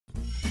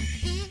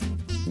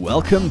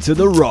Welcome to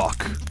The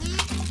Rock.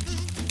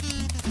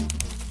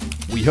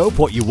 We hope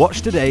what you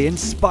watch today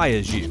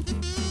inspires you.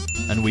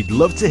 And we'd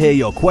love to hear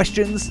your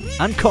questions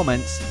and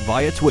comments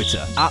via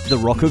Twitter at The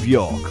Rock of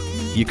York.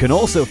 You can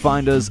also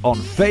find us on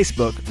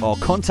Facebook or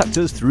contact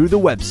us through the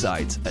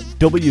website at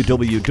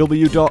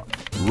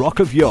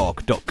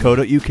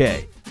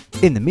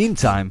www.rockofyork.co.uk. In the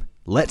meantime,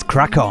 let's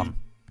crack on.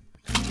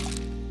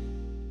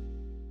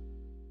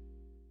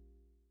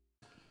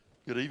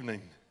 Good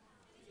evening.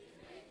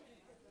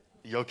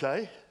 You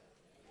okay?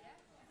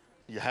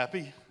 You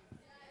happy?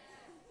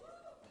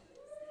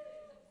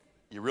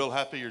 You real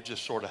happy or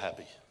just sort of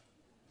happy?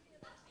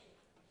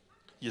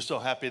 You so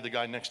happy the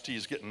guy next to you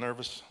is getting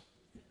nervous?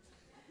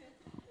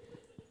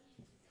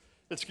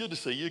 It's good to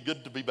see you.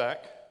 Good to be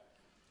back.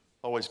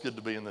 Always good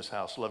to be in this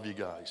house. Love you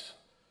guys.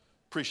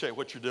 Appreciate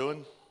what you're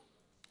doing.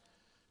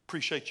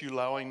 Appreciate you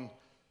allowing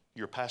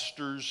your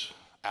pastors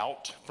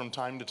out from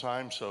time to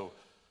time so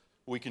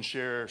we can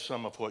share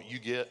some of what you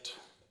get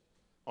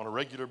on a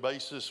regular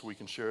basis. We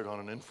can share it on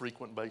an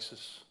infrequent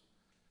basis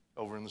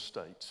over in the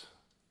States.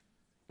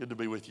 Good to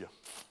be with you.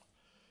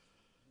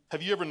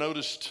 Have you ever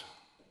noticed,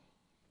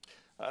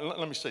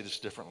 let me say this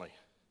differently.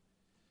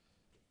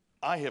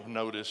 I have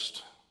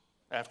noticed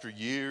after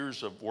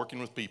years of working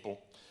with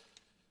people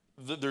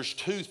that there's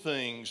two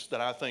things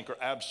that I think are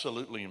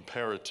absolutely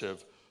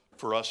imperative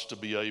for us to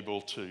be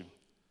able to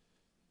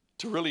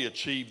really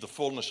achieve the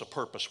fullness of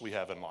purpose we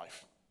have in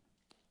life.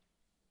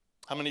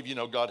 How many of you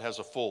know God has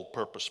a full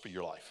purpose for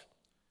your life?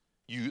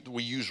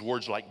 We use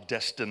words like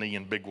destiny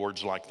and big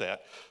words like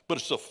that, but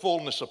it's a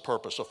fullness of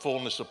purpose, a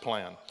fullness of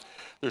plan.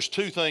 There's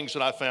two things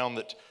that I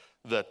found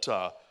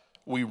that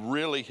we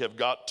really have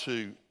got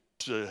to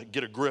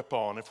get a grip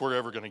on if we're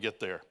ever going to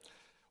get there.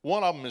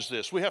 One of them is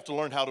this: we have to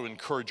learn how to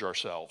encourage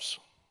ourselves.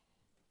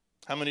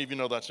 How many of you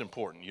know that's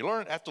important? You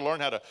have to learn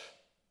how to,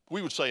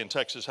 we would say in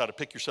Texas, how to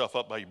pick yourself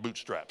up by your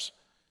bootstraps.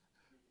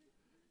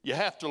 You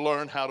have to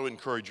learn how to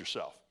encourage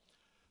yourself.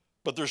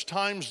 But there's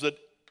times that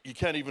you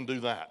can't even do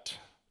that.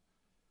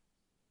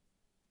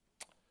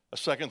 A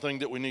second thing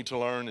that we need to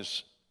learn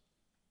is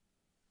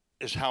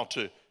how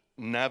to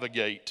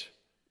navigate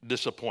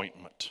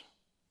disappointment.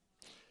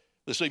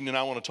 This evening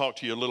I want to talk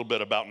to you a little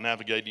bit about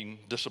navigating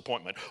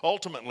disappointment.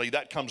 Ultimately,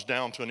 that comes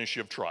down to an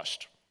issue of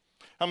trust.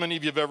 How many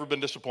of you have ever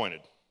been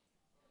disappointed?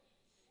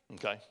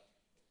 Okay.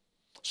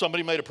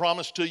 Somebody made a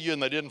promise to you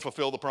and they didn't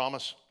fulfill the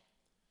promise.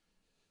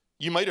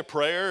 You made a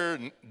prayer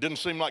and it didn't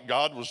seem like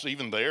God was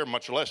even there,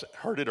 much less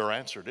heard it or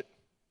answered it.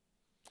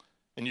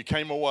 And you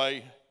came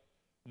away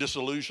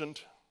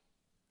disillusioned,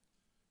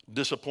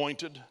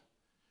 disappointed.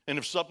 And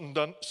if something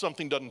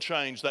doesn't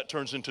change, that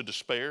turns into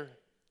despair.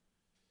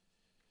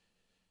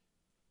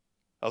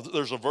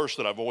 There's a verse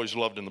that I've always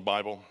loved in the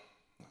Bible.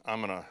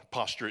 I'm going to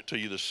posture it to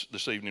you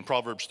this evening.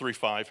 Proverbs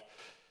 3:5.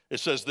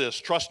 It says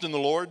this: trust in the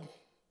Lord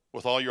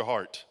with all your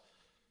heart.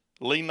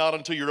 Lean not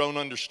unto your own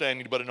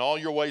understanding, but in all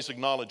your ways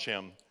acknowledge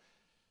him,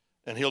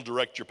 and he'll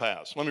direct your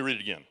paths. Let me read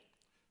it again.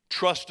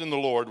 Trust in the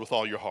Lord with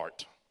all your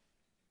heart.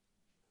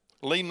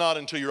 Lean not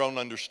into your own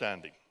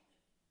understanding,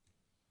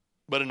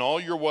 but in all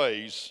your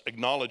ways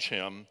acknowledge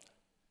him,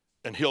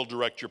 and he'll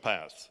direct your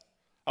path.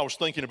 I was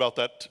thinking about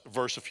that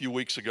verse a few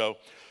weeks ago,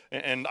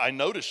 and I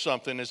noticed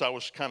something as I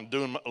was kind of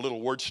doing a little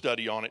word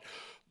study on it.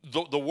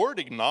 The word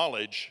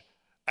acknowledge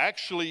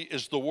actually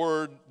is the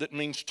word that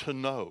means to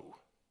know.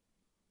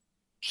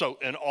 So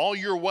in all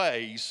your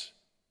ways,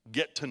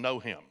 get to know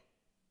him.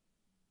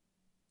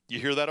 You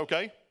hear that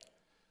okay?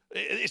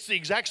 It's the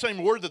exact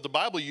same word that the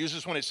Bible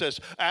uses when it says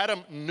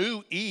Adam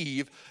knew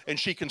Eve and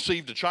she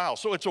conceived a child.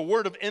 So it's a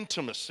word of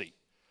intimacy.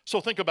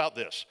 So think about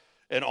this.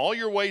 In all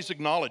your ways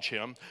acknowledge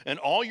him, and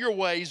all your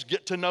ways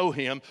get to know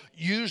him.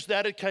 Use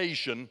that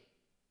occasion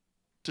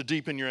to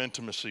deepen your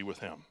intimacy with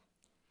him,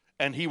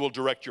 and he will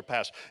direct your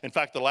paths. In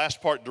fact, the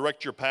last part,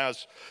 direct your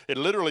paths, it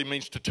literally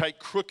means to take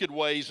crooked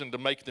ways and to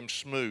make them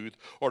smooth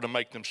or to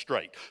make them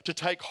straight. To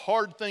take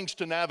hard things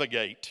to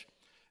navigate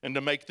and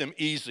to make them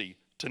easy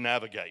to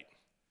navigate.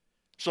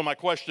 So my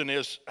question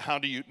is, how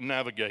do you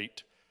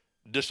navigate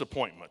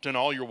disappointment in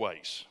all your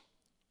ways?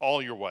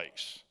 All your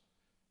ways.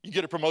 You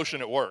get a promotion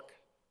at work.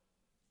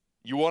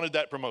 You wanted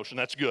that promotion.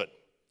 That's good.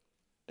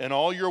 In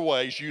all your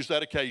ways, use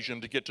that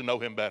occasion to get to know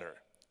him better.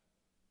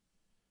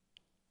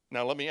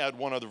 Now, let me add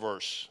one other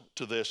verse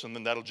to this, and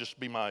then that'll just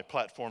be my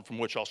platform from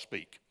which I'll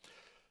speak.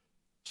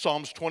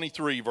 Psalms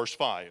 23, verse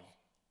 5.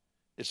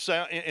 It's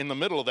in the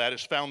middle of that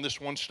is found this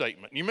one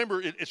statement. You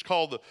remember, it's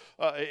called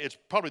it's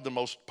probably the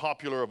most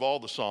popular of all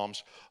the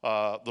Psalms.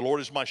 The Lord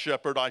is my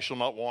shepherd, I shall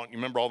not want. You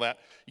remember all that?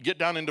 You get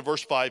down into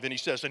verse 5, and he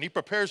says, and he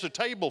prepares a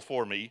table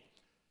for me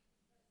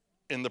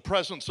in the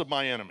presence of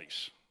my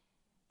enemies.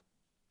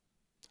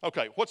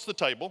 Okay, what's the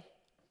table?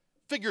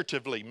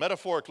 Figuratively,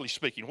 metaphorically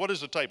speaking, what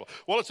is a table?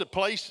 Well, it's a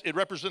place, it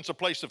represents a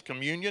place of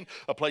communion,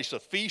 a place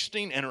of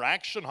feasting,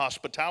 interaction,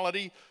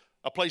 hospitality,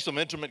 a place of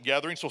intimate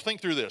gathering. So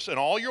think through this. In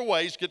all your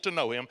ways, get to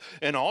know him.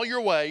 In all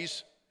your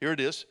ways, here it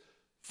is,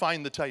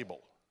 find the table.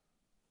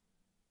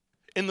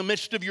 In the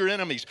midst of your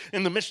enemies,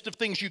 in the midst of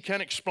things you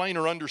can't explain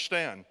or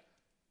understand,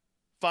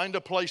 Find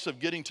a place of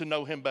getting to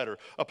know him better,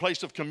 a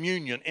place of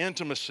communion,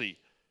 intimacy,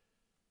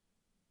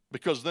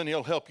 because then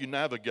he'll help you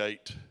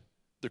navigate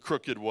the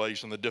crooked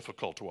ways and the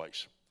difficult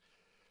ways.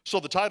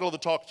 So the title of the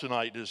talk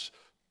tonight is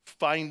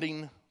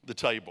Finding the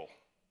Table.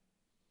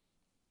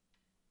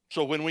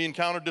 So when we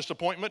encounter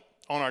disappointment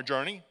on our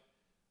journey,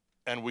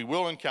 and we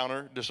will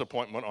encounter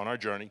disappointment on our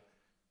journey,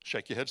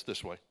 shake your heads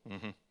this way.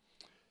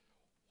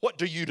 What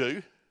do you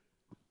do?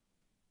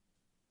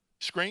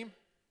 Scream?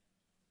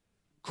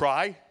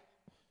 Cry?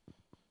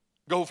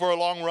 Go for a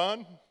long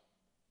run?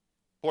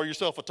 Pour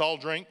yourself a tall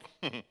drink?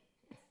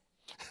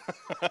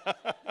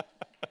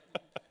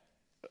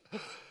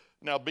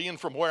 Now, being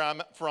from where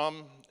I'm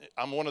from,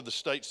 I'm one of the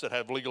states that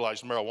have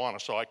legalized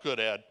marijuana, so I could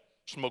add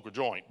smoke a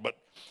joint. But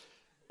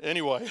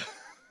anyway,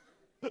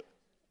 I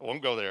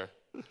won't go there.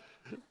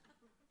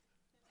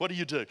 What do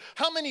you do?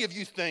 How many of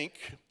you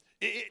think,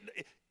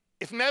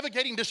 if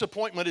navigating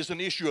disappointment is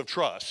an issue of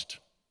trust,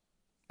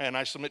 and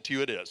I submit to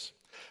you it is,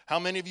 how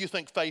many of you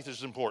think faith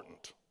is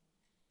important?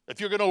 If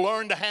you're going to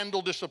learn to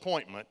handle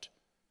disappointment,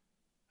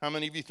 how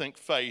many of you think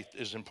faith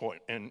is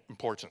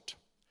important?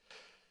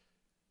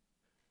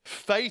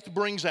 Faith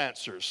brings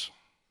answers,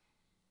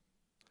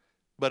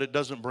 but it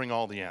doesn't bring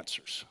all the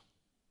answers.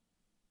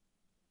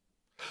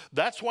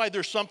 That's why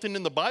there's something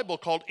in the Bible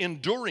called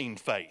enduring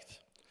faith.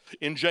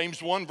 In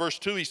James 1, verse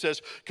 2, he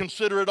says,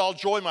 "Consider it all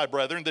joy, my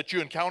brethren, that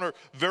you encounter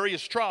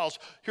various trials."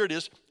 Here it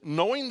is,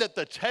 "knowing that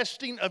the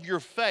testing of your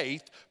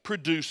faith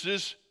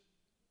produces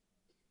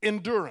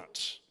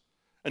endurance."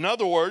 In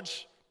other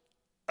words,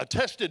 a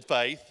tested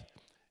faith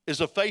is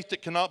a faith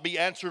that cannot be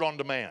answered on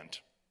demand.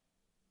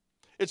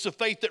 It's a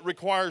faith that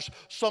requires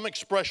some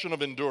expression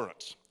of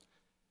endurance.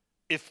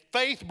 If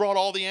faith brought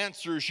all the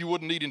answers, you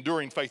wouldn't need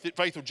enduring faith.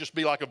 Faith would just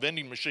be like a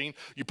vending machine.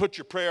 You put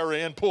your prayer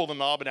in, pull the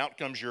knob, and out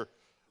comes your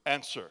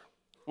answer.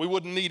 We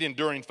wouldn't need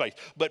enduring faith.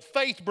 But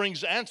faith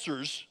brings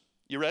answers.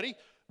 You ready?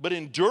 But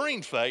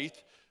enduring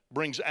faith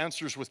brings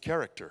answers with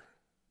character.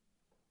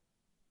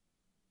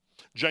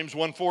 James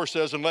 1:4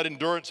 says, "And let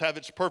endurance have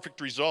its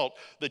perfect result,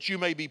 that you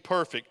may be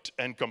perfect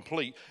and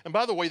complete." And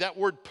by the way, that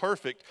word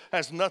perfect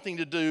has nothing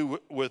to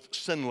do with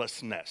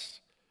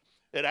sinlessness.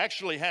 It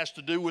actually has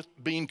to do with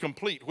being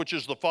complete, which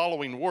is the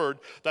following word.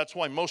 That's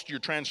why most of your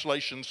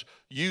translations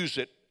use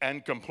it,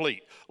 and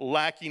complete,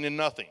 lacking in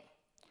nothing.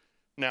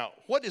 Now,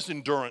 what does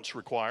endurance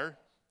require?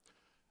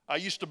 I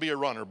used to be a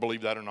runner,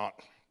 believe that or not.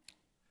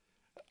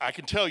 I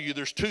can tell you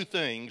there's two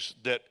things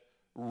that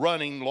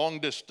running long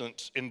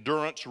distance,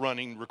 endurance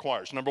running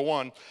requires. Number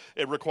one,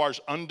 it requires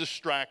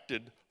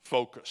undistracted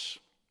focus.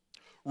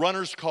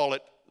 Runners call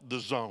it the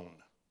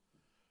zone.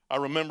 I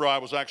remember I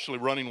was actually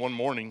running one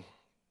morning,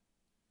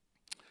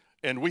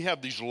 and we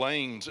have these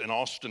lanes in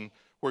Austin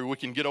where we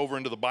can get over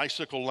into the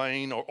bicycle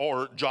lane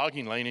or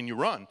jogging lane and you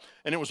run.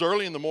 And it was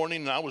early in the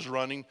morning and I was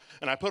running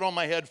and I put on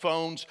my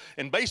headphones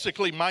and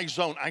basically my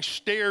zone, I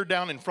stare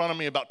down in front of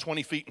me about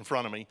 20 feet in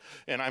front of me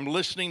and I'm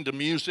listening to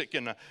music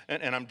and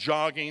I'm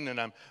jogging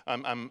and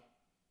I'm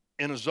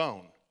in a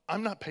zone.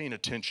 I'm not paying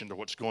attention to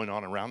what's going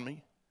on around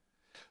me.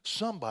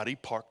 Somebody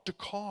parked a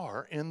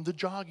car in the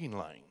jogging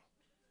lane.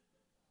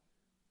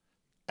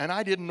 And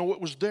I didn't know it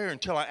was there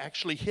until I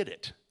actually hit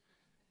it.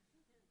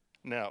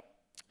 Now,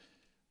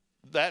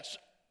 that's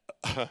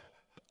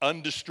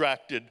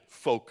undistracted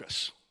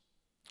focus.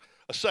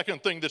 A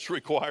second thing that's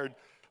required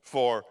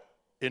for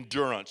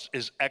endurance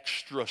is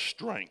extra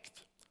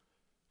strength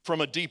from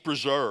a deep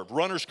reserve.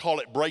 Runners call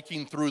it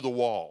breaking through the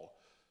wall.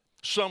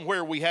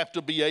 Somewhere we have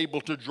to be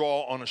able to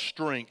draw on a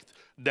strength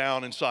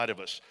down inside of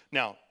us.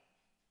 Now,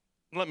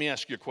 let me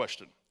ask you a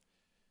question.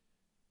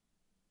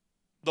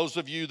 Those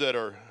of you that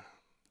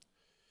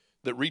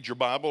read your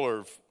Bible or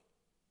have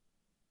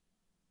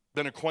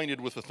been acquainted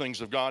with the things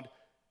of God,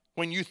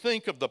 when you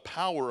think of the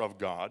power of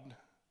God,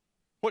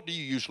 what do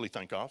you usually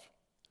think of?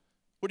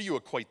 What do you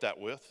equate that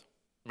with?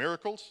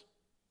 Miracles?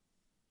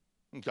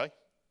 Okay.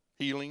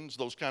 Healings,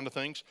 those kind of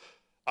things.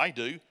 I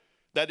do.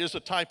 That is a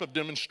type of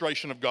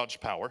demonstration of God's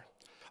power.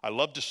 I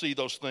love to see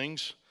those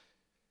things.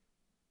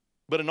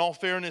 But in all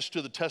fairness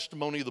to the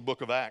testimony of the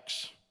book of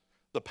Acts,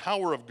 the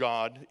power of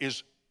God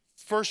is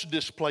first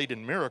displayed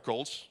in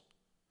miracles,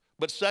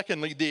 but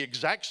secondly, the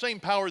exact same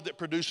power that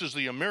produces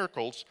the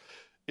miracles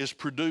is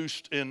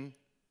produced in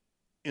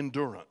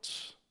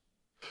endurance.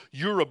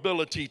 Your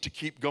ability to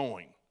keep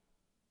going.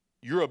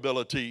 Your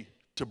ability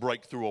to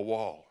break through a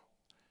wall.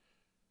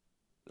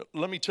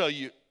 Let me tell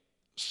you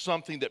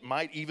something that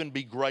might even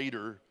be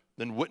greater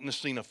than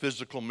witnessing a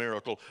physical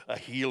miracle, a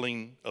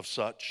healing of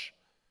such,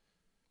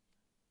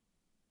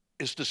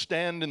 is to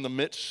stand in the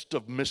midst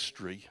of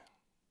mystery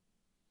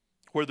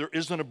where there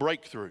isn't a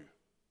breakthrough.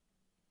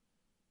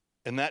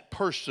 And that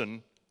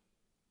person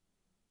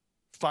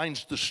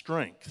finds the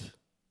strength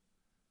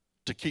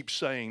to keep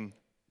saying,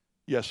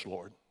 "Yes,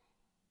 Lord.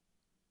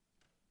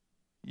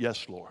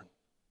 Yes, Lord."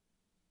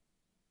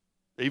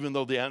 Even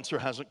though the answer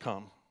hasn't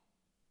come,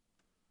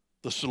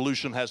 the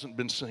solution hasn't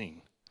been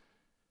seen.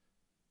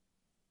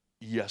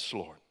 Yes,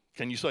 Lord.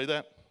 Can you say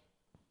that?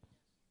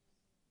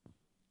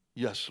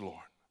 Yes,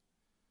 Lord.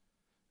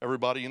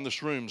 Everybody in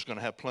this room is going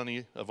to have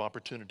plenty of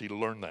opportunity to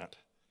learn that.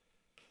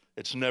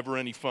 It's never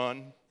any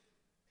fun,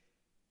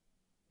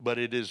 but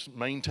it is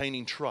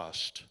maintaining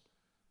trust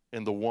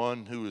in the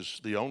one who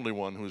is the only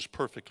one who is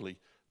perfectly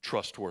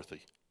trustworthy.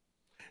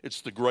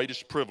 It's the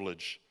greatest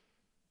privilege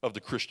of the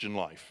Christian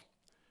life.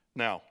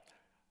 Now,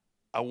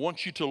 I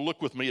want you to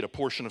look with me at a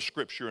portion of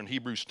Scripture in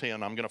Hebrews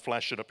 10. I'm going to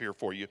flash it up here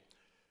for you.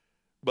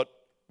 But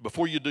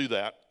before you do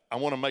that, I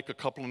want to make a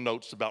couple of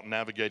notes about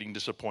navigating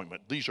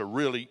disappointment. These are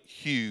really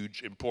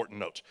huge, important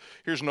notes.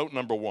 Here's note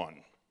number one.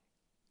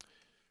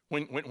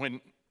 When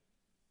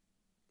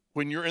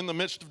you're in the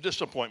midst of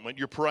disappointment,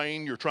 you're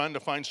praying, you're trying to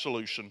find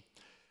solution,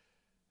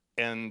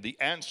 and the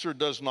answer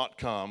does not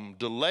come,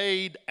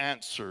 delayed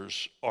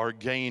answers are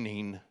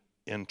gaining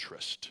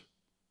interest.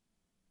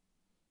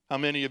 How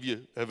many of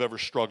you have ever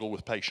struggled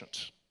with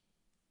patience?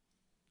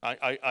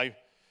 I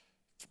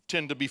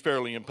tend to be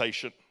fairly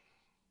impatient,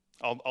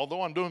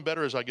 although I'm doing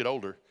better as I get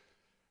older.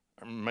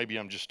 Or maybe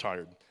I'm just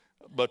tired.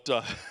 But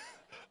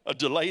a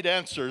delayed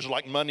answer is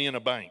like money in a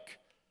bank.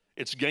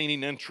 It's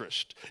gaining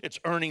interest. It's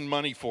earning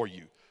money for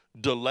you.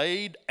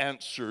 Delayed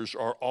answers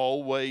are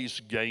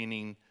always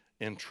gaining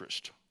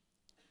interest.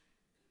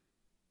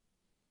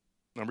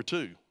 Number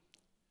two,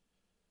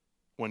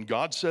 when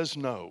God says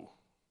no,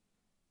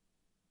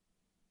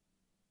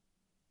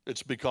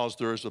 it's because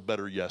there is a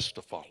better yes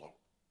to follow.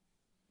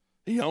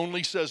 He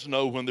only says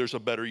no when there's a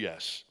better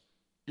yes.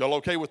 Y'all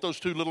okay with those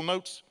two little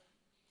notes?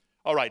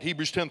 All right,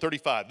 Hebrews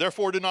 10:35.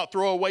 Therefore, do not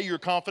throw away your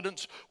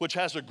confidence, which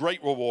has a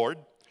great reward,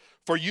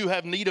 for you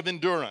have need of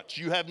endurance.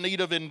 You have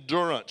need of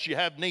endurance. You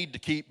have need to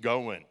keep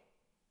going,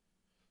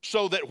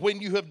 so that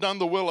when you have done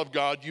the will of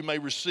God, you may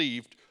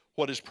receive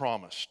what is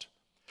promised.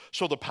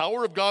 So the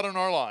power of God in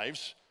our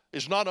lives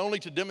is not only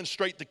to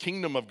demonstrate the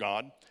kingdom of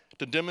God,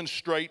 to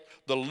demonstrate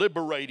the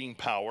liberating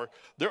power.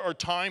 There are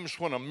times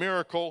when a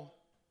miracle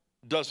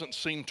doesn't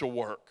seem to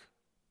work,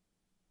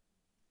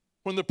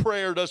 when the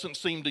prayer doesn't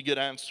seem to get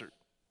answered.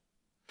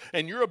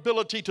 And your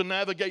ability to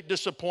navigate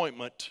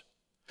disappointment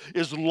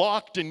is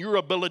locked in your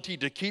ability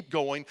to keep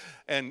going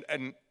and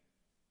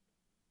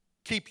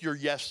keep your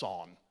yes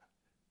on.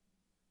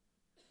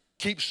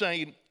 Keep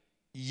saying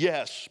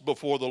yes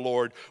before the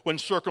Lord when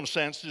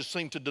circumstances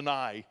seem to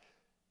deny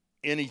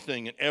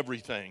anything and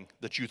everything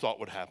that you thought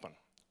would happen.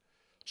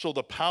 So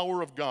the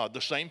power of God, the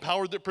same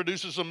power that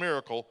produces a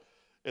miracle,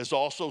 is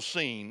also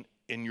seen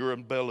in your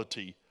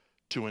ability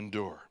to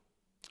endure.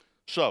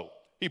 So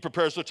he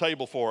prepares the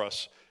table for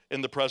us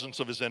in the presence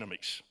of his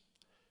enemies.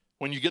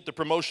 When you get the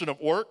promotion of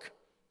work,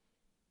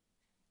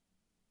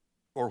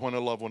 or when a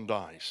loved one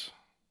dies.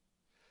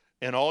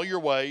 In all your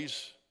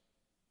ways,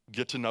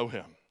 get to know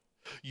him.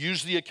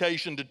 Use the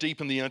occasion to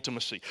deepen the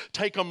intimacy.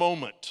 Take a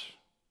moment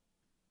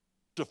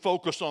to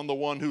focus on the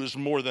one who is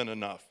more than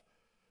enough.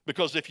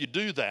 Because if you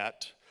do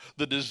that,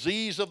 the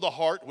disease of the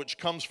heart, which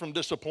comes from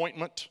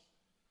disappointment,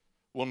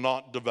 will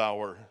not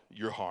devour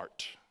your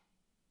heart.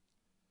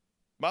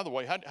 By the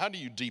way, how do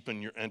you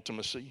deepen your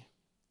intimacy?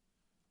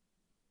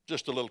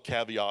 Just a little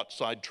caveat,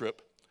 side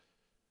trip.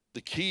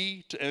 The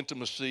key to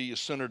intimacy is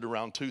centered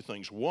around two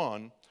things.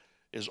 One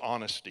is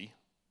honesty.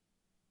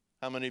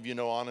 How many of you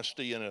know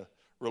honesty in a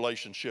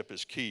relationship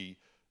is key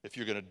if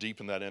you're going to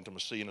deepen that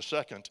intimacy? And a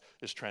second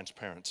is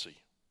transparency.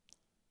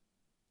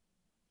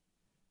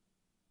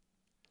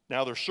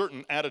 Now, there's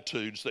certain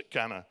attitudes that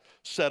kind of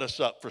set us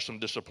up for some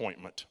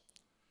disappointment.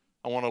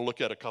 I want to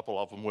look at a couple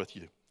of them with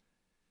you.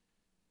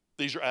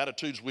 These are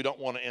attitudes we don't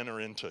want to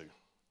enter into.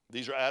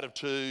 These are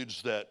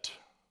attitudes that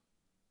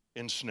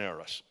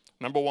ensnare us.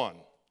 Number one,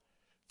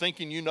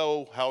 thinking you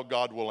know how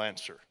God will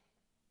answer.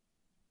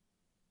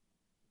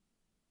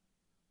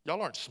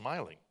 Y'all aren't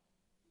smiling.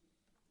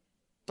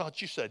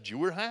 Thought you said you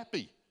were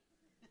happy.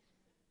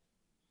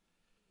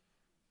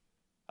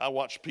 I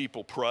watch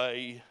people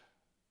pray.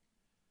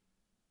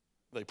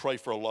 They pray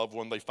for a loved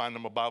one. They find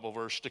them a Bible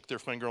verse, stick their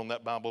finger on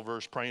that Bible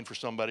verse, praying for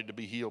somebody to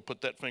be healed, put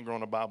that finger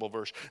on a Bible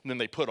verse, and then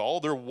they put all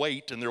their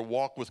weight and their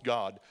walk with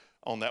God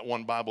on that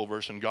one Bible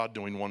verse and God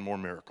doing one more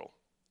miracle.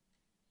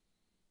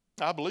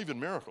 I believe in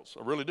miracles.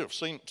 I really do. I've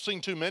seen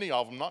too many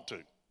of them not to.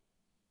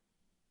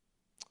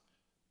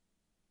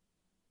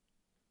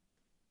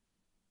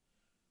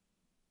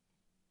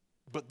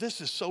 But this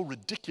is so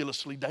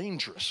ridiculously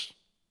dangerous.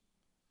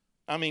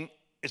 I mean,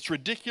 it's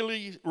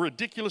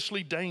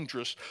ridiculously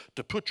dangerous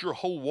to put your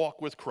whole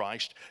walk with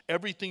Christ,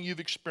 everything you've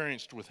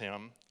experienced with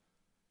him,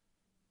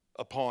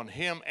 upon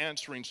him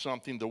answering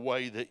something the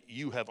way that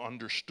you have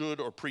understood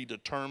or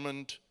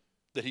predetermined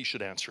that he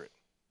should answer it.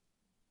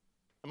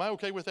 Am I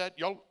okay with that?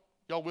 Y'all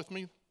with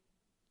me?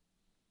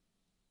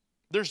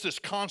 There's this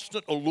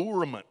constant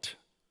allurement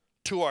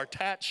to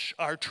attach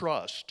our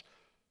trust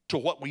to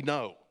what we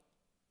know,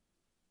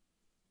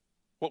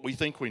 what we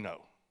think we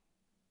know,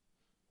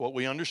 what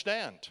we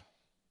understand,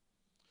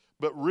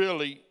 but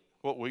really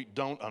what we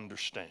don't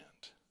understand.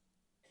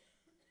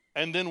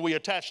 And then we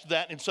attach to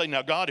that and say,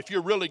 now God, if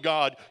you're really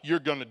God, you're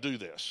going to do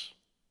this.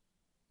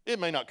 It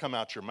may not come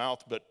out your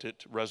mouth, but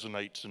it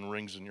resonates and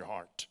rings in your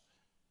heart.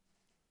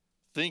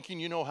 Thinking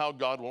you know how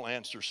God will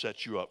answer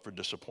sets you up for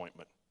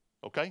disappointment.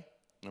 Okay?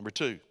 Number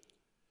two,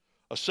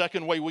 a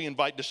second way we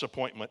invite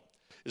disappointment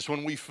is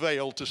when we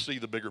fail to see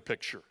the bigger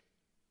picture.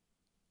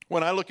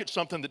 When I look at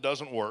something that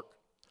doesn't work,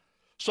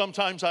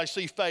 sometimes I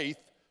see faith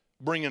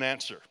bring an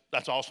answer.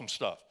 That's awesome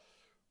stuff.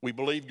 We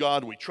believe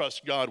God, we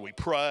trust God, we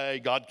pray,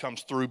 God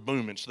comes through,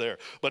 boom, it's there.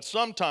 But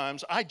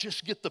sometimes I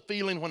just get the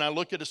feeling when I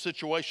look at a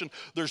situation,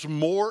 there's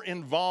more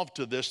involved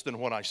to this than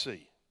what I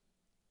see.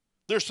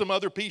 There's some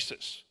other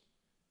pieces.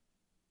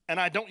 And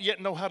I don't yet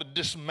know how to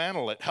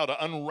dismantle it, how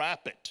to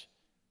unwrap it.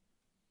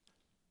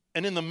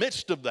 And in the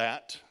midst of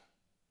that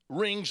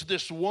rings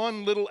this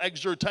one little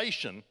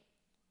exhortation.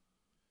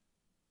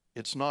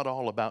 It's not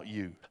all about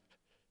you.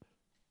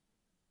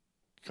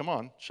 Come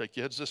on, shake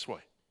your heads this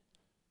way.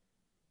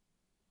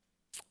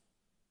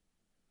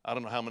 I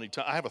don't know how many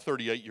times. I have a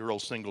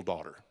 38-year-old single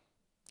daughter.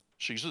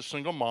 She's a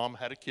single mom,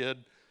 had a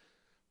kid,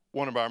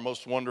 one of our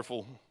most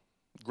wonderful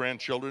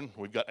grandchildren.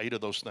 We've got 8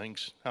 of those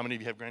things. How many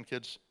of you have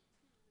grandkids?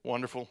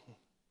 Wonderful.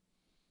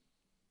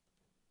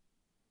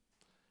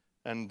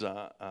 And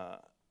Dad,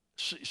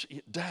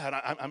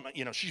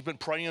 she's been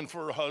praying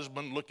for her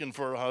husband, looking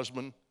for a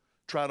husband.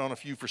 Tried on a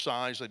few for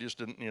size. They just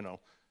didn't,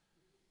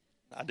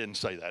 I didn't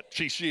say that.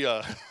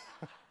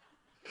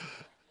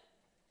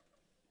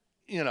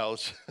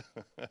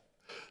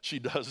 She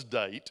does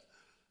date,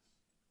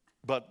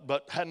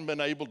 but hadn't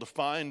been able to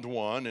find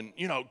one. And,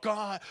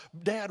 God,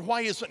 Dad,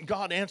 why isn't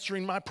God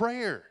answering my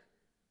prayer?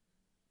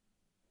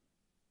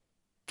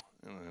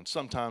 And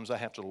sometimes I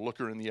have to look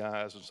her in the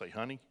eyes and say,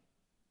 honey,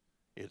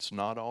 it's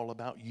not all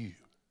about you.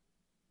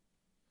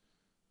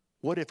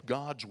 What if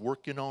God's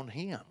working on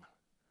him?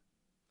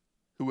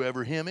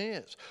 Whoever him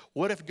is.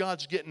 What if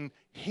God's getting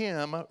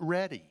him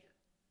ready?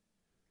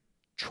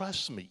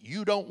 Trust me,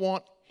 you don't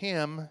want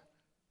him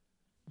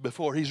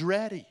before he's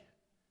ready.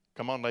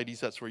 Come on,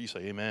 ladies, that's where you say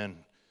amen.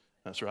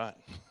 That's right.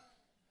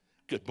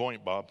 Good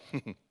point, Bob.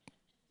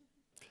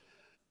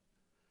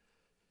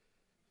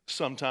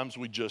 Sometimes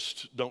we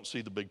just don't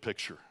see the big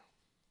picture.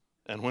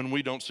 And when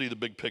we don't see the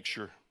big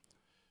picture,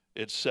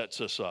 it sets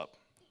us up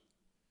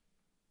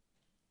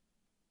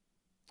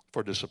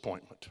for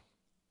disappointment.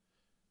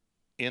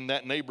 In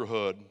that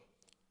neighborhood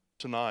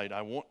tonight,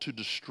 I want to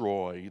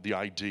destroy the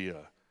idea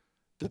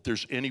that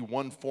there's any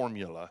one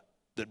formula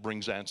that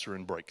brings answer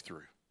and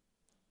breakthrough.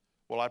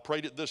 Well, I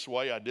prayed it this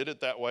way, I did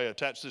it that way,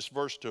 attached this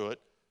verse to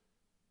it,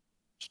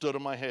 stood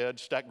on my head,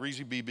 stacked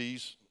greasy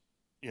BBs,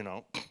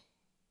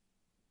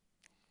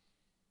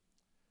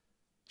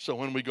 So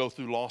when we go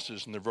through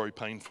losses and they're very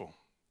painful,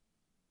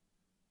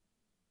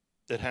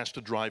 it has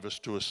to drive us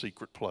to a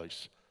secret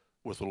place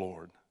with the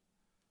Lord,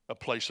 a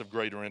place of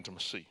greater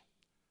intimacy.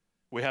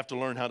 We have to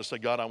learn how to say,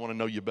 God, I want to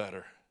know you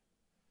better.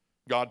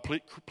 God,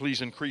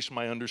 please increase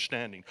my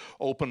understanding.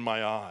 Open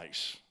my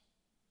eyes.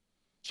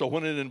 So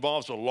when it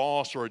involves a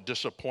loss or a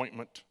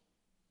disappointment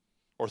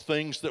or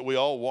things that we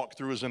all walk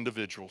through as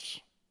individuals,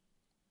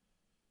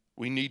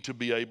 we need to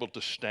be able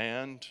to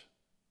stand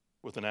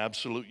with an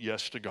absolute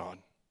yes to God.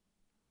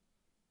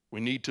 We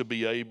need to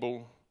be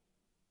able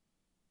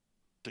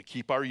to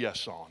keep our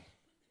yes on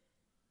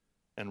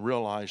and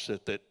realize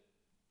that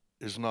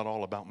is not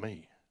all about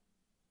me.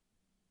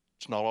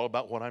 It's not all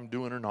about what I'm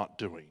doing or not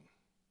doing.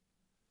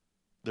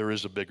 There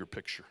is a bigger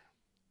picture.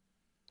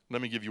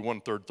 Let me give you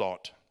one third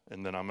thought,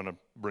 and then I'm going to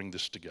bring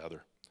this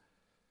together.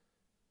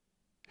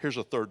 Here's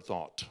a third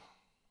thought.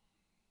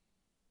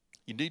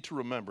 You need to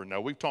remember,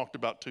 now we've talked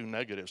about 2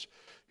 negatives.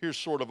 Here's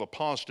sort of a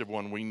positive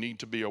one we need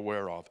to be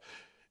aware of.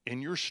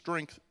 In your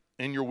strength,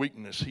 in your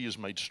weakness, he is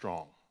made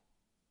strong.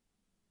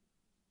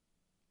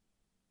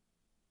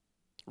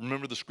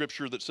 Remember the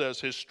scripture that says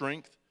his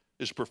strength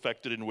is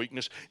perfected in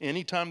weakness.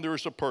 Anytime there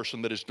is a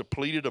person that is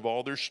depleted of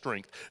all their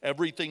strength,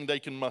 everything they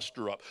can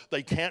muster up,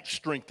 they can't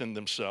strengthen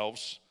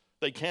themselves.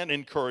 They can't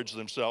encourage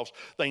themselves.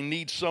 They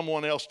need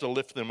someone else to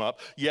lift them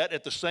up. Yet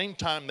at the same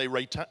time, they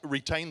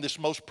retain this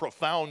most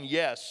profound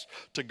yes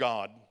to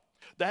God.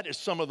 That is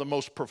some of the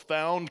most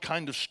profound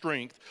kind of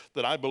strength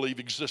that I believe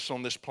exists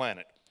on this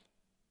planet.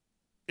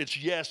 It's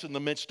yes in the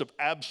midst of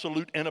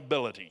absolute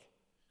inability.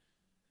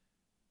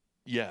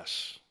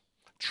 Yes.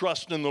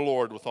 Trust in the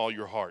Lord with all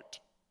your heart.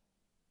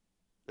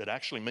 It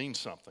actually means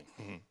something.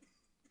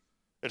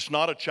 It's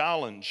not a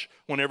challenge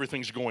when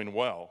everything's going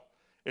well.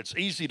 It's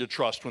easy to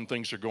trust when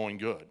things are going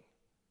good.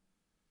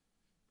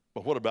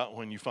 But what about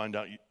when you find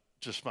out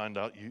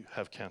you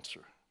have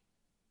cancer?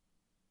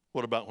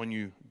 What about when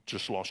you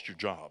just lost your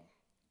job?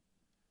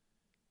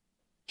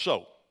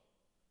 So,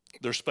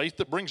 there's faith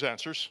that brings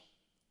answers,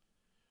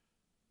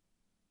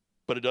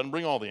 but it doesn't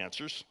bring all the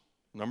answers.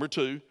 Number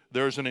 2,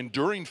 there's an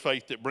enduring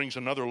faith that brings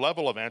another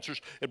level of answers.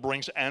 It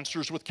brings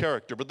answers with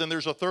character. But then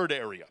there's a third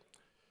area.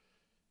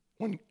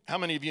 How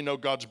many of you know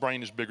God's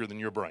brain is bigger than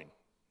your brain?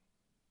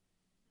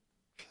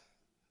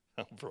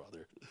 Oh,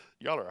 brother,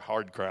 y'all are a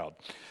hard crowd.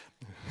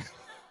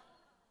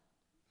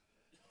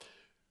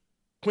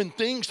 When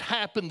things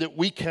happen that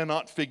we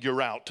cannot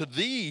figure out, to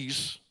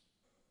these,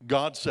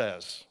 God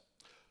says,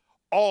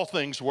 all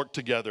things work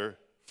together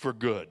for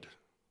good,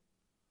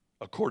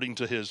 according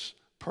to his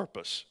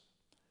purpose.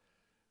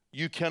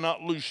 You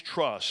cannot lose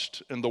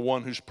trust in the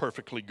one who's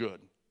perfectly good.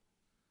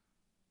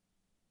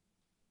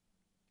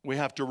 We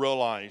have to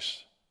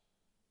realize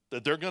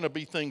that there are going to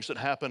be things that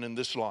happen in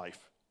this life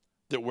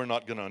that we're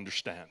not going to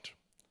understand.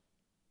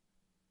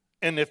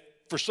 And if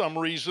for some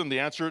reason the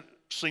answer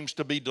seems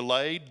to be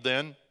delayed,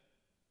 then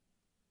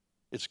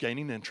it's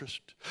gaining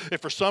interest.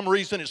 If for some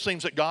reason it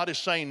seems that God is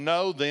saying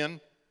no, then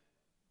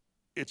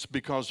it's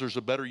because there's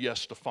a better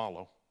yes to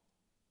follow.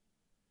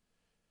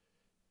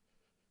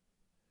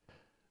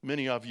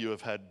 Many of you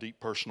have had deep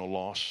personal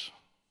loss,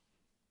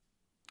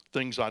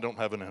 things I don't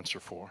have an answer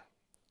for.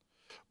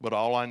 But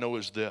all I know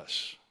is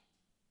this: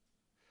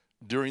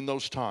 during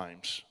those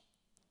times,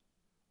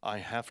 I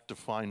have to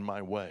find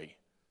my way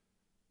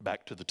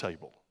back to the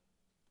table.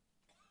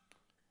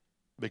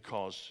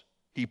 Because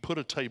He put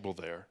a table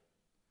there,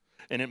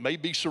 and it may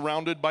be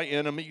surrounded by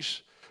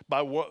enemies,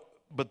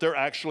 but they're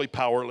actually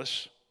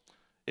powerless.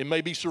 It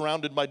may be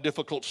surrounded by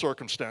difficult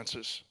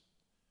circumstances.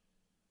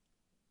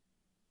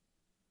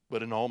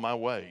 But in all my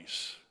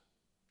ways,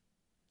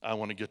 I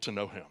want to get to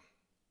know Him.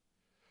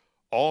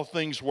 All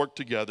things work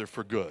together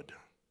for good.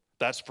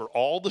 That's for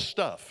all the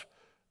stuff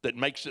that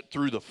makes it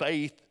through the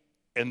faith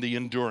and the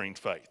enduring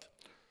faith.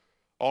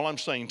 All I'm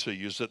saying to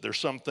you is that there's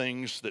some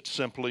things that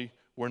simply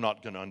we're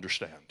not going to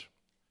understand.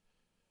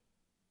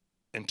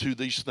 And to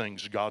these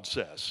things, God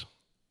says,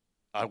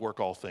 I work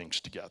all things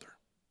together.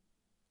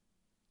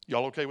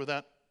 Y'all okay with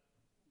that?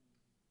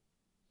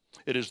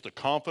 It is the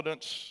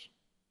confidence.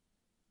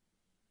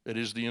 It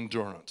is the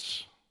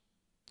endurance.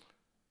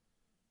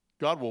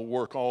 God will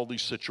work all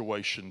these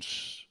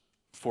situations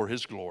for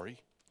His glory.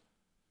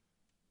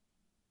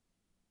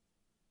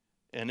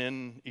 And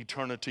in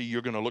eternity,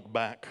 you're going to look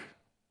back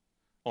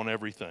on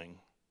everything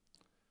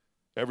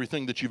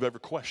that you've ever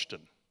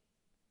questioned.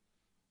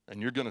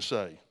 And you're going to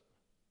say,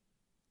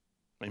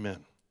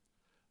 amen.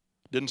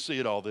 Didn't see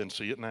it all then,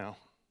 see it now.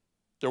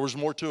 There was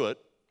more to it.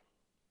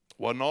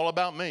 Wasn't all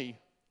about me.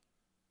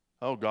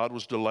 Oh, God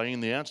was delaying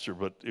the answer,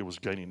 but it was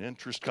gaining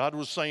interest. God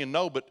was saying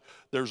no, but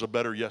there's a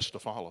better yes to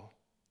follow.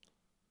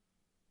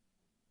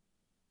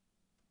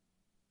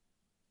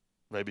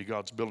 Maybe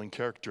God's building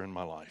character in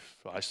my life.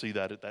 I see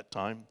that at that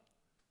time.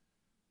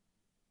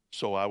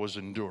 So I was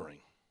enduring.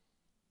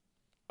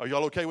 Are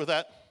y'all okay with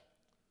that?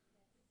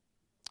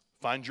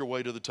 Find your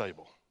way to the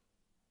table.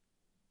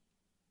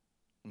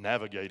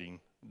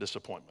 Navigating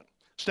disappointment.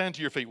 Stand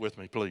to your feet with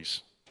me,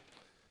 please.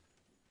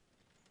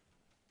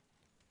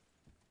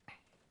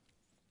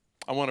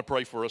 I want to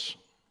pray for us.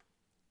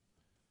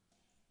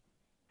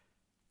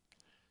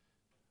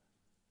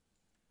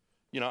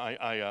 You know,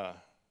 I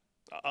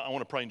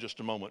want to pray in just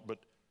a moment, but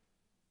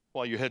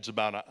while your head's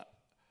about,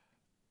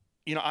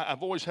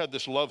 I've always had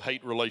this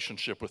love-hate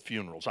relationship with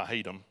funerals. I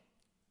hate them.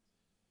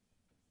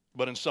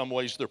 But in some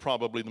ways, they're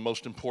probably the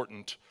most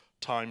important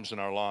times in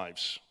our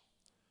lives.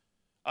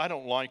 I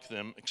don't like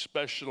them,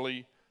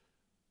 especially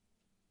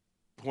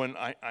when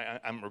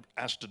I'm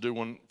asked to do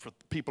one for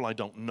people I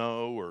don't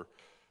know or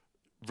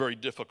very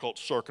difficult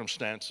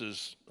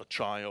circumstances, a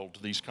child,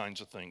 these kinds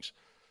of things.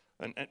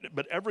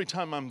 But every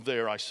time I'm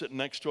there, I sit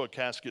next to a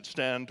casket,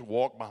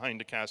 walk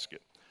behind a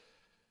casket.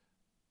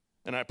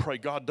 And I pray,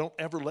 God, don't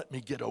ever let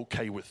me get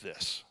okay with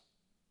this.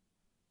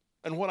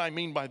 And what I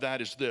mean by that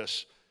is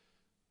this.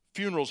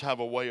 Funerals have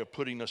a way of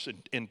putting us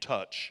in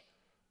touch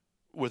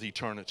with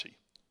eternity.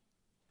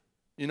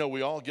 You know,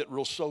 we all get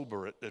real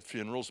sober at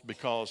funerals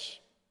because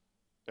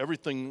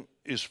everything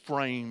is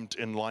framed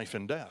in life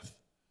and death.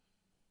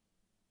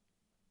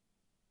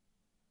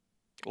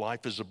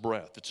 Life is a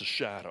breath. It's a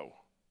shadow.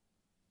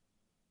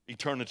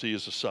 Eternity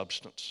is a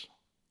substance.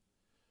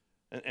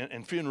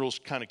 And funerals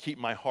kind of keep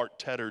my heart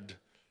tethered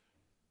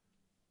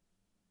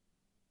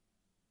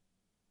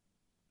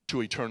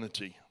to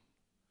eternity,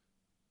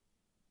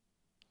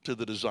 to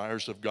the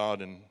desires of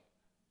God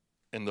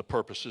and the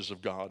purposes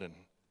of God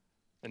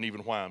and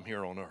even why I'm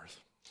here on earth.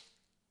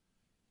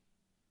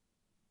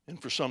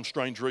 And for some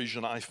strange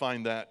reason, I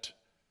find that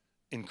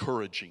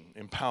encouraging,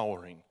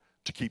 empowering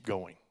to keep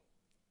going.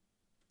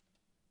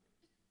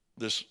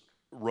 This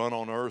run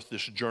on earth,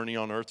 this journey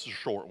on earth is a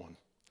short one.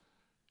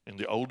 And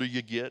the older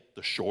you get,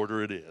 the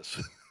shorter it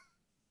is.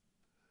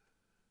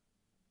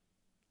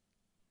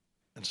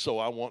 And so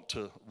I want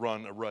to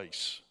run a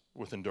race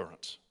with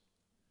endurance.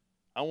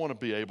 I want to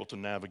be able to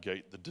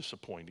navigate the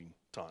disappointing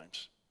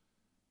times.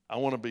 I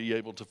want to be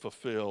able to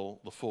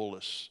fulfill the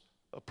fullest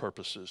of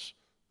purposes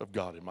of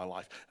God in my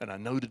life. And I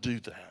know to do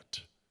that,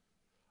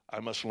 I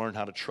must learn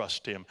how to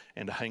trust Him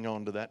and to hang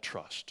on to that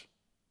trust.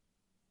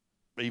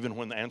 Even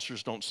when the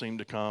answers don't seem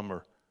to come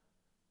or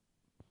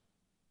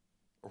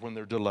when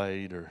they're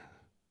delayed or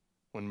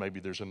when maybe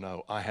there's a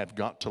no. I have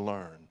got to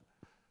learn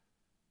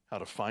how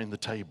to find the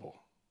table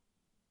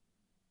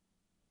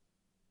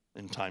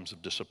in times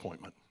of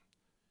disappointment.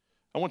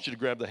 I want you to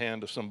grab the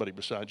hand of somebody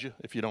beside you,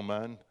 if you don't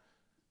mind.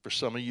 For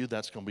some of you,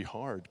 that's going to be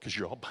hard because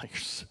you're all by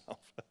yourself.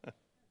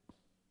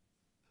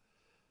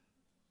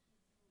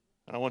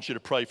 And I want you to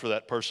pray for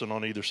that person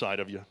on either side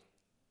of you.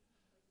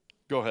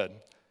 Go ahead.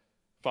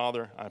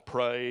 Father, I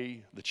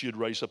pray that you'd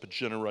raise up a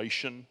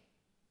generation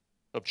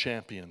of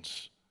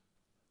champions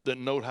that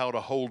know how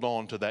to hold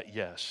on to that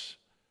yes.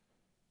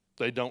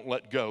 They don't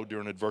let go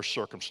during adverse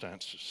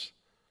circumstances.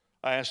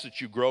 I ask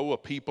that you grow a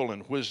people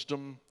in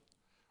wisdom,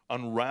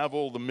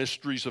 unravel the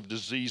mysteries of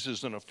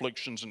diseases and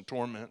afflictions and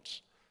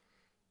torments.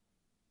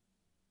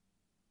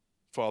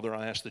 Father,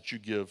 I ask that you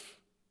give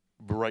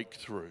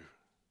breakthrough.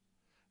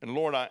 And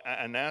Lord, I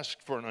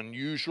ask for an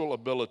unusual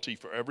ability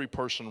for every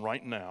person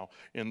right now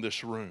in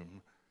this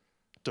room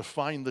to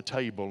find the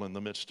table in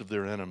the midst of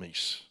their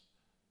enemies.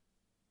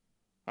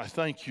 I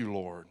thank you,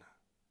 Lord,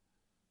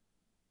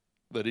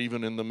 that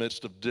even in the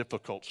midst of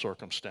difficult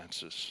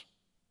circumstances,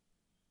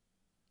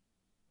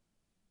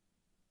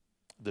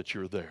 that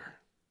you're there,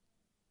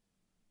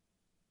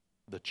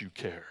 that you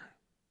care.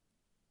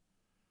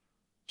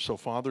 So,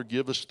 Father,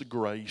 give us the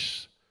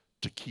grace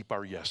to keep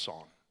our yes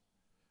on,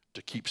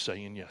 to keep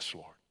saying yes,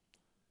 Lord,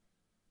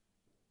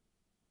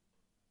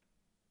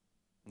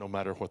 no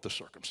matter what the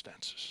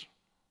circumstances.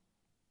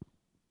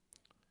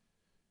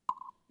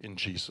 In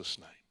Jesus'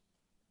 name.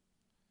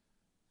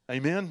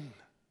 Amen.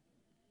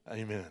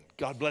 Amen.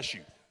 God bless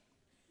you.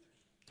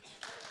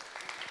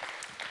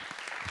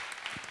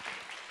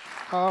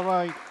 All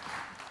right.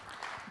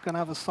 We're going to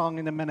have a song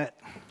in a minute.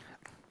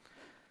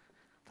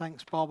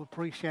 Thanks, Bob.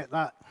 Appreciate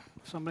that.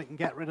 If somebody can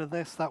get rid of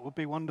this, that would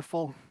be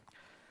wonderful.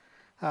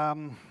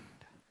 We've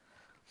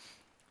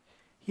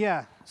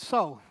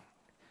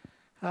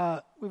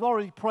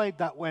already prayed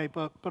that way,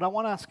 but I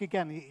want to ask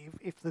again,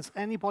 if there's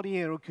anybody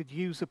here who could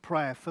use a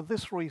prayer for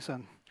this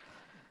reason.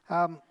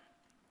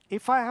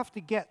 If I have to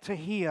get to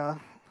here,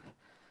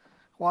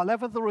 while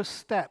ever there are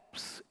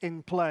steps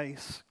in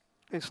place,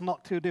 it's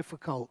not too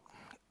difficult.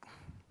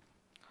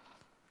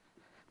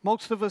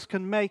 Most of us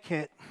can make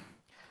it,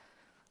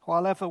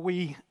 while ever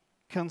we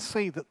can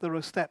see that there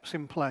are steps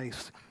in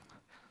place.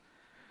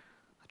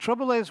 The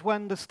trouble is,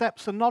 when the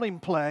steps are not in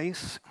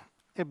place,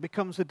 it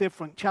becomes a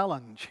different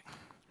challenge.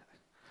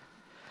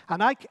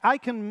 And I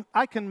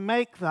can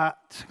make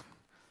that,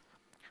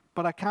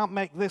 but I can't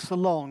make this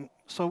alone.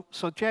 So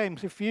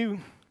James,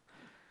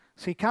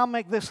 so he can't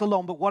make this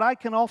alone, but what I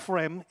can offer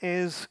him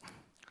is,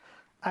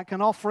 I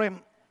can offer him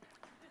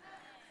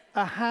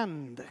a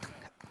hand.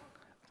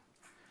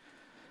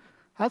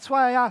 That's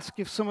why I ask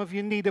if some of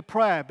you need a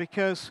prayer,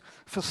 because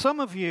for some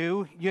of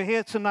you, you're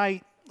here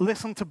tonight,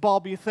 listen to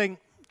Bob, you think,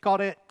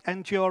 got it,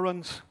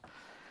 endurance.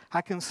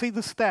 I can see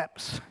the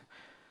steps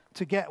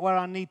to get where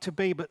I need to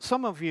be, but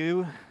some of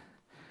you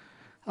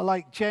are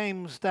like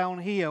James down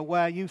here,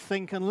 where you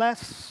think,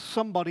 unless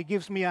somebody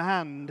gives me a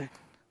hand,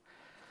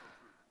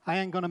 I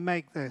ain't going to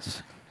make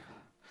this.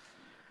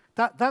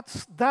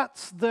 That's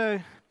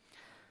the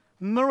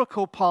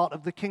miracle part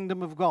of the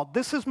kingdom of God.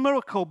 This is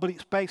miracle, but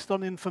it's based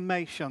on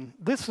information.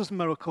 This is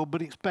miracle,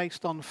 but it's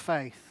based on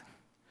faith.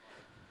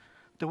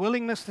 The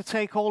willingness to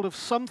take hold of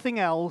something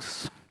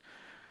else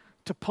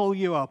to pull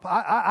you up.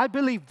 I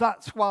believe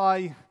that's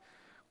why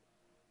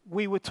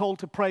we were told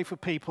to pray for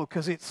people,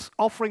 because it's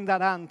offering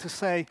that hand to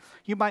say,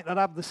 you might not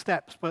have the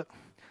steps, but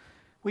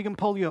we can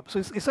pull you up. So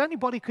if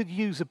anybody could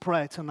use a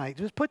prayer tonight,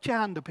 just put your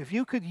hand up. If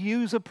you could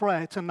use a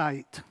prayer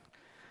tonight.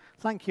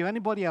 Thank you.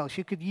 Anybody else?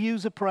 You could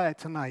use a prayer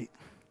tonight.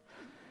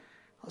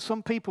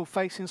 Some people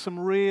facing some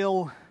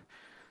real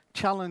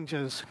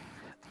challenges.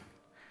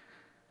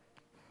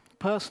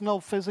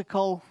 Personal,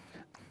 physical.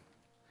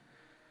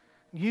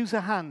 Use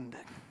a hand.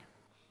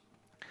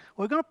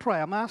 We're going to pray.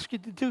 I'm going to ask you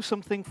to do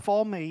something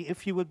for me,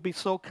 if you would be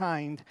so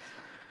kind.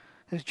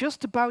 Is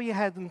just to bow your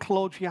head and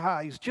close your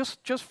eyes,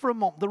 just for a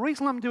moment. The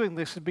reason I'm doing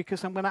this is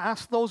because I'm going to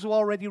ask those who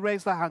already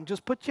raised their hand,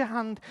 just put your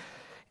hand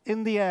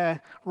in the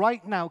air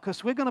right now,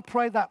 because we're going to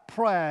pray that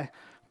prayer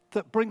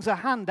that brings a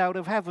hand out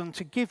of heaven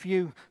to give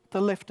you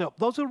the lift up.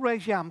 Those who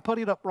raise your hand, put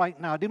it up right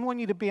now. I didn't want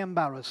you to be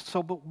embarrassed.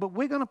 But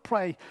we're going to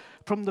pray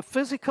from the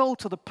physical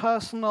to the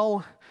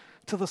personal,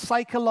 to the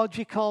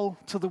psychological,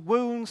 to the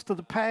wounds, to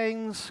the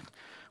pains,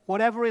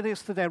 whatever it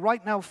is today.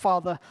 Right now,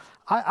 Father,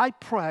 I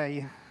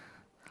pray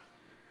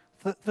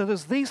that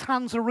as these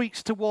hands are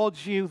reached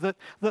towards you, that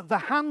the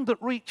hand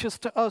that reaches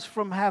to us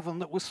from heaven,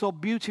 that was so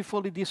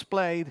beautifully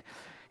displayed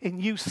in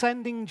you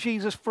sending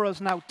Jesus for us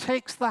now,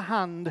 takes the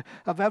hand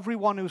of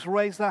everyone who's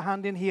raised their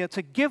hand in here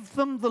to give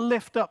them the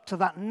lift up to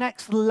that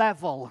next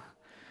level.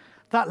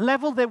 That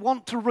level they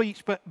want to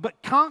reach, but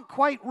can't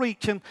quite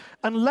reach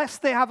unless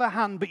they have a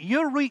hand. But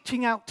you're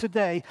reaching out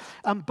today,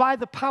 and by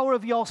the power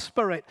of your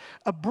Spirit,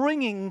 are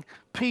bringing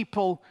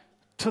people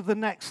to the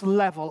next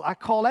level. I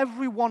call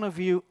every one of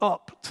you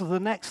up to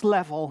the next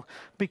level,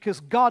 because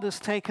God has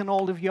taken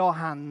hold of your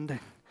hand.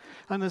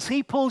 And as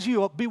he pulls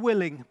you up, be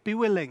willing, be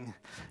willing.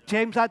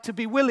 James had to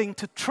be willing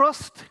to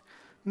trust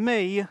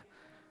me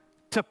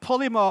to pull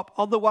him up,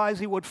 otherwise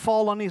he would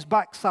fall on his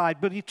backside.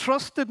 But he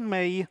trusted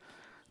me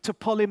to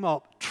pull him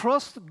up.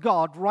 Trust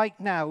God right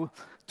now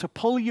to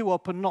pull you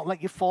up and not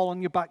let you fall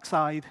on your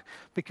backside,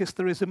 because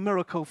there is a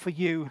miracle for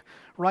you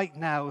right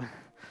now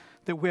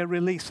that we're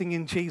releasing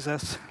in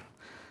Jesus.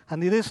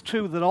 And it is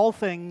true that all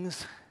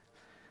things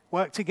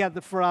work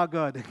together for our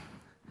good.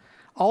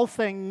 All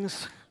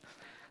things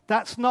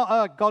That's not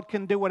a God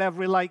can do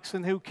whatever he likes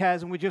and who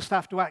cares and we just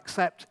have to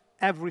accept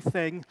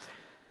everything.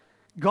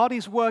 God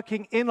is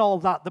working in all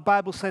that, the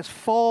Bible says,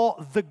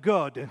 for the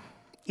good.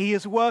 He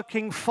is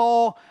working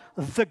for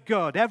the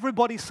good.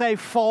 Everybody say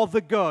for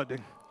the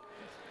good.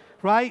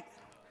 Right?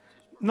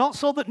 Not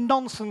so that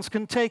nonsense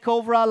can take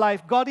over our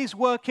life. God is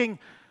working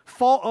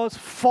for us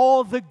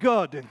for the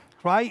good.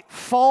 Right?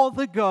 For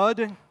the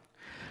good.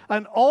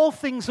 And all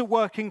things are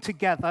working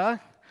together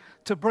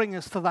to bring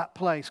us to that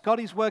place. God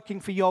is working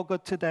for your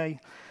good today,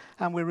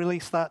 and we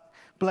release that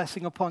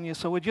blessing upon you.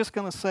 So we're just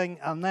going to sing,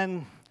 and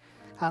then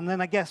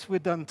I guess we're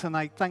done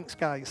tonight. Thanks,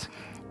 guys.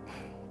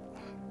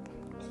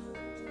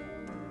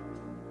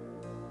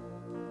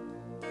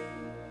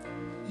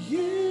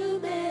 You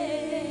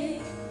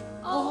make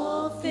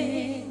all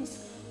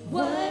things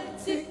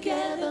work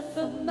together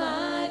for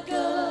my good.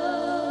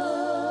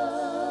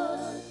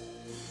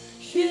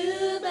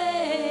 You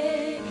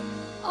make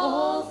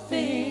all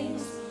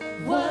things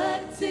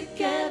work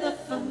together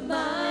for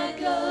my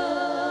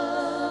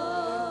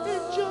good.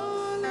 And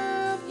your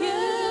love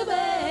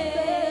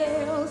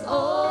makes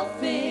all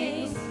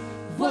things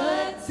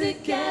work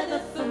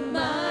together for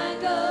my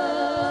good.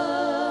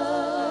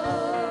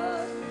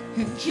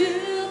 And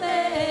you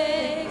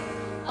make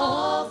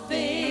all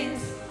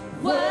things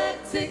work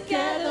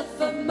together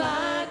for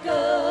my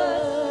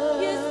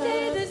good. You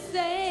stay the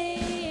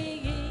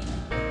same.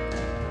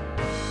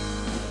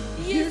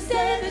 You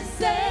stay the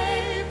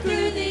same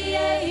through the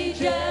ages.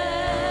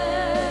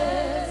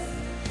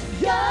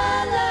 Your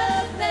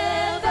love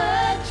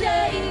never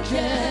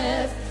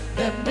changes.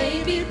 There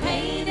may be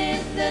pain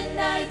in the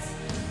nights,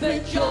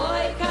 but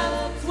joy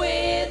comes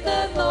with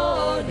the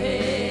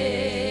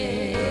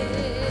morning.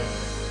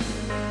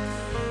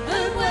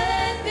 And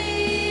when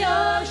the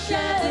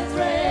oceans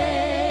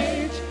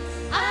rage,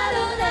 I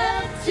don't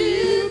have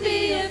to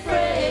be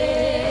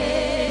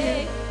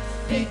afraid,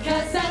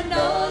 because I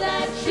know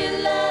that you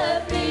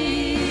love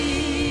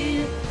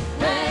me,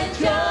 and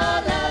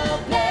your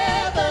love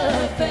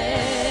never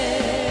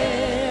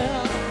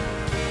fails.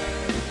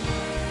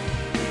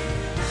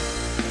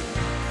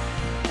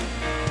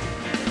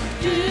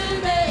 You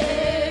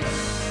make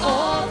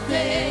all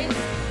things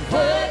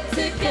work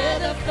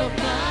together for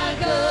my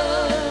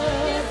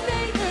good. You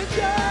think that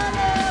your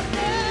love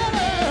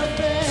never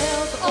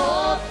fails.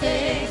 All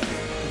things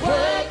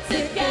work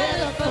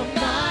together for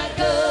my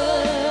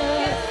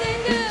good. You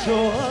think that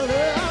your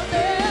love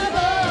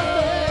never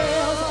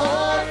fails.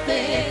 All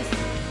things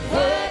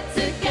work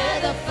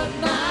together for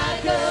my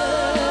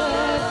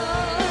good.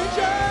 And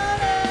your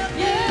love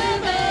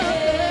never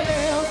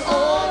fails.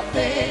 All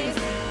things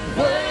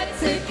work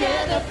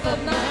together for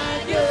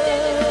my good.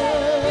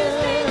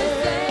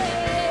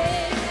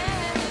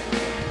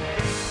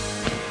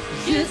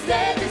 You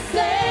stay the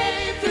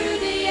same through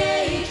the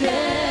ages.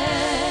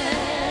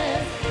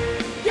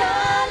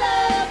 Your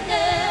love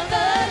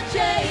never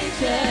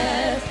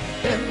changes.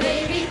 There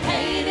may be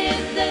pain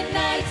in the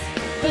nights,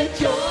 but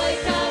joy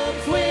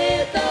comes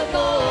with the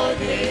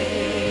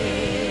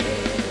morning.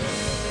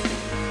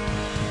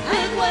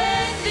 And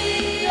when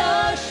the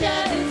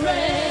oceans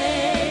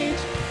rage,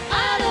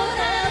 I don't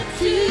have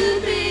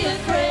to be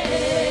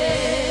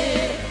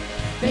afraid,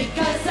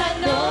 because I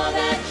know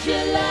that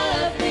you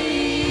love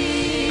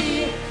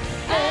me,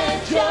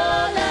 and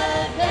your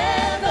love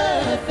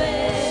never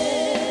fails.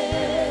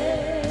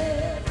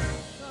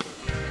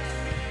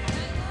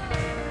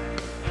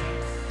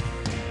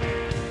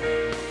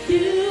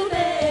 You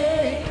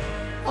make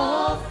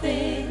all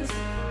things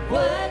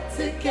work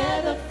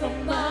together for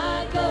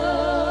my good.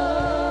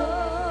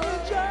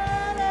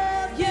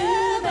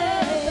 You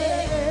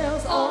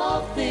make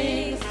all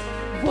things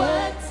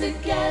work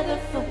together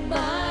for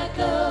my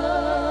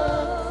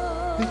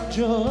good. And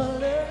your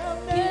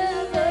love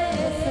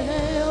never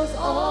fails.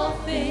 All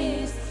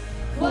things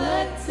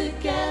work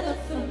together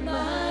for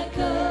my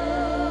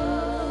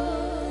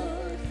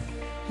good.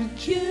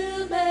 And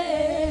you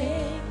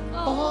make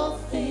all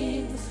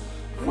things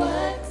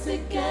work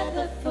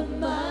together for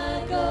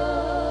my good.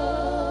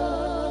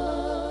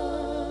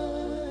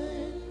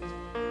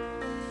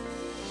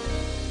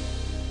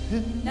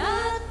 And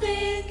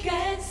nothing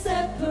can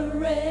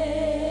separate.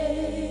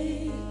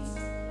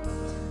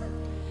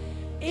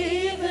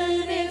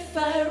 Even if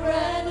I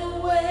ran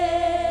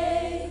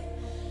away,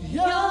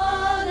 your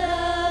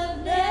love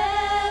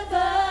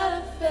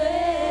never fails.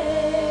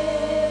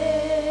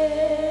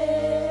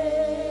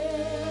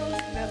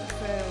 Never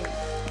fails.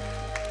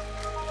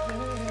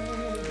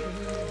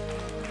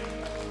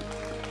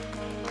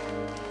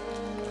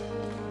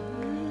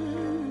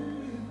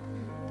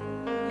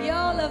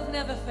 Your love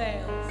never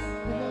fails.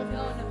 Your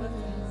love never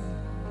fails.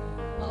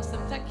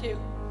 Awesome. Thank you.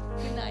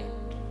 Good night.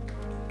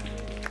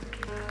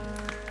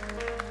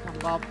 Come on,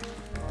 Bob.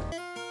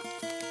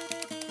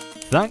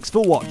 Thanks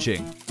for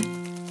watching.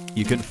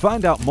 You can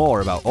find out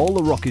more about all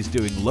the Rock is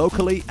doing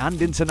locally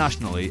and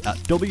internationally at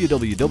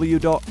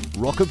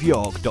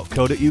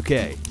www.rockofyork.co.uk.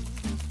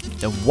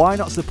 And why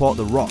not support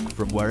The Rock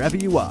from wherever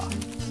you are?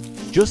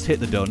 Just hit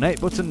the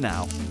donate button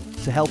now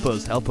to help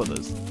us help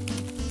others.